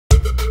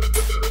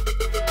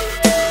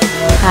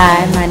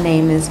Hi, my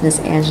name is Miss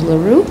Angela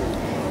Roux,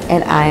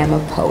 and I am a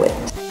poet.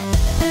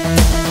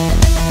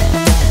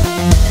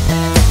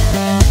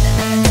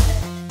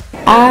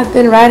 I've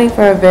been writing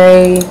for a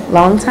very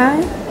long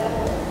time,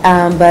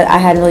 but I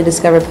hadn't really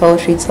discovered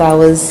poetry till I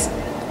was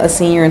a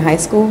senior in high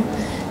school,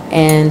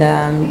 and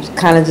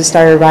kind of just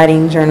started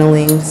writing,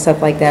 journaling,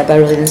 stuff like that, but I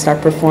really didn't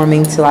start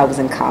performing till I was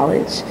in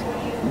college.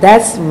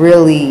 That's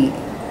really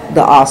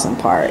the awesome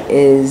part,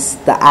 is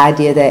the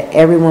idea that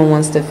everyone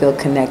wants to feel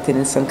connected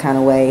in some kind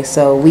of way.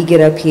 So we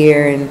get up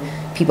here and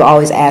people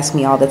always ask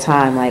me all the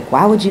time, like,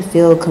 why would you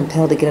feel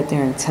compelled to get up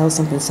there and tell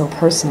something so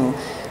personal?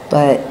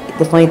 But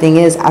the funny thing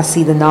is, I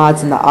see the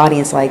nods in the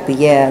audience, like the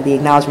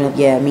acknowledgement of,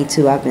 yeah, me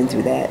too, I've been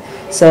through that.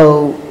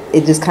 So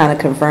it just kind of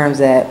confirms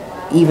that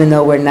even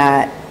though we're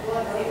not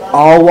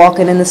all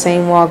walking in the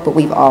same walk, but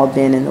we've all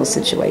been in those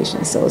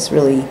situations. So it's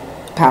really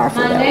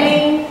powerful. My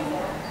name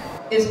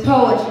is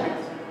poetry.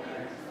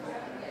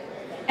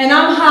 And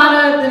I'm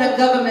hotter than a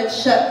government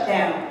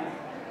shutdown.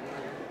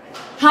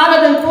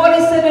 Hotter than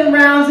 47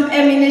 rounds of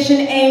ammunition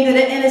aimed at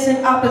an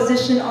innocent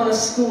opposition on a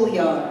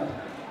schoolyard.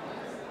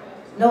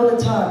 Know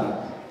the target.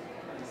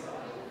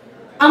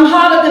 I'm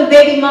hotter than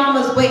baby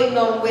mamas waiting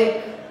on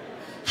WIC.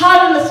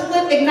 Hotter than a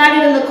split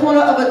ignited in the corner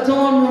of a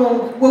dorm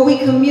room where we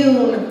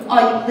commune.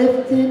 Are you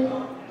lifted?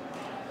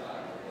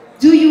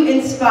 Do you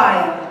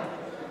inspire?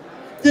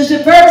 Does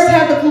your verse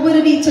have the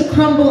fluidity to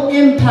crumble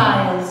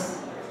empires?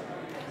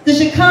 Does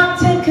your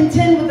content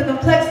contend with the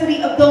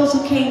complexity of those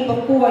who came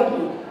before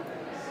you?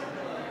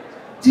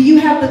 Do you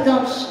have the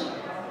gumption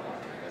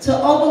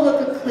to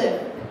overlook a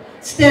cliff,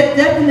 stare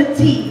death in the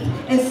teeth,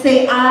 and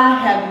say, I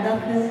have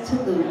nothing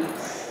to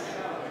lose?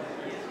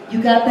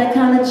 You got that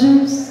kind of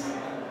juice?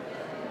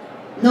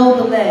 Know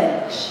the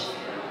ledge.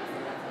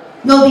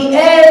 Know the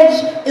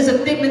edge is a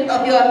figment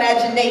of your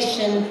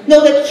imagination.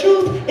 Know that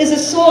truth is a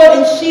sword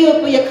and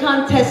shield for your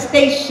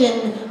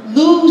contestation.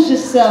 Lose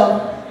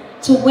yourself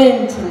to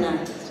win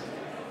tonight.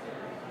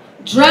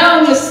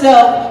 Drown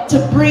yourself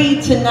to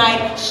breathe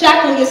tonight.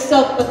 Shackle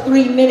yourself for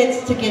 3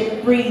 minutes to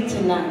get free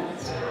tonight.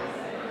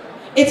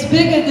 It's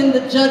bigger than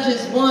the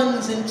judges'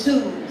 ones and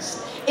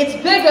twos.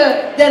 It's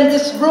bigger than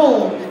this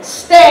room.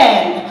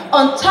 Stand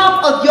on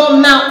top of your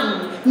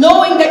mountain,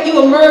 knowing that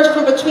you emerged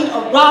from between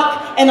a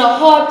rock and a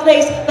hard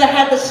place, but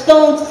had the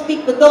stone to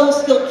speak for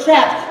those still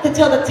trapped, to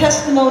tell the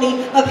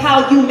testimony of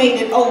how you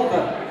made it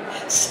over.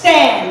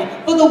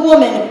 Stand for the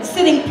woman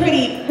sitting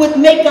pretty with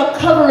makeup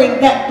covering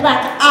that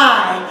black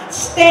eye.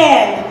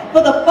 Stand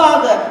for the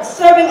father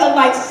serving a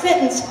life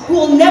sentence who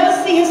will never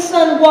see his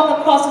son walk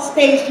across the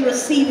stage to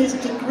receive his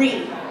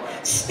degree.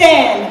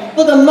 Stand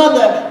for the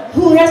mother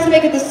who has to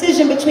make a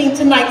decision between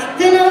tonight's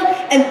dinner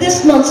and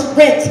this month's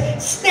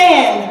rent.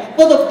 Stand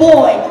for the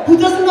boy who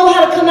doesn't know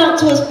how to come out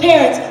to his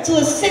parents till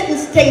his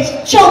sentence stays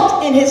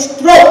choked in his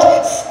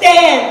throat.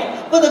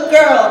 Stand for the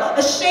girl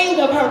ashamed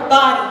of her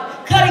body,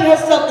 cutting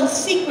herself in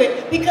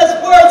secret, because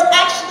words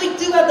actually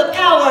do have the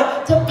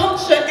power to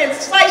puncture and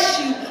slice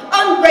you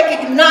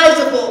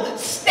unrecognizable.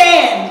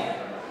 Stand.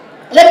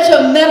 Let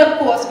your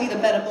metaphors be the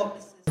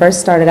metamorphosis.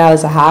 First started out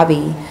as a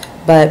hobby,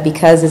 but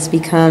because it's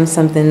become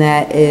something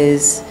that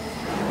is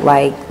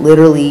like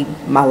literally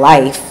my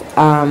life,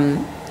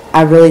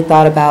 I really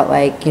thought about,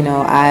 like, you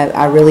know,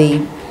 I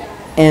really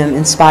am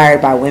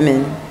inspired by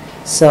women.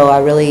 So I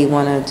really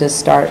want to just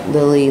start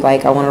literally,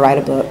 like, I want to write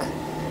a book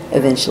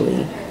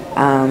eventually.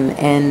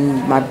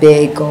 And my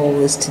big goal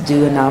is to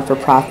do a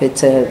non-for-profit,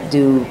 to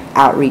do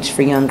outreach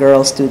for young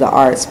girls through the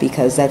arts,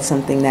 because that's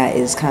something that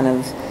is kind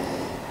of,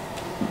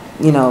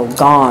 you know,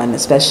 gone,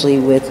 especially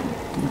with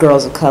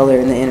girls of color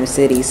in the inner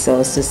city. So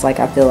it's just like,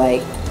 I feel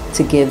like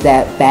to give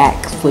that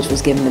back, which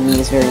was given to me,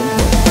 is very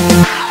important.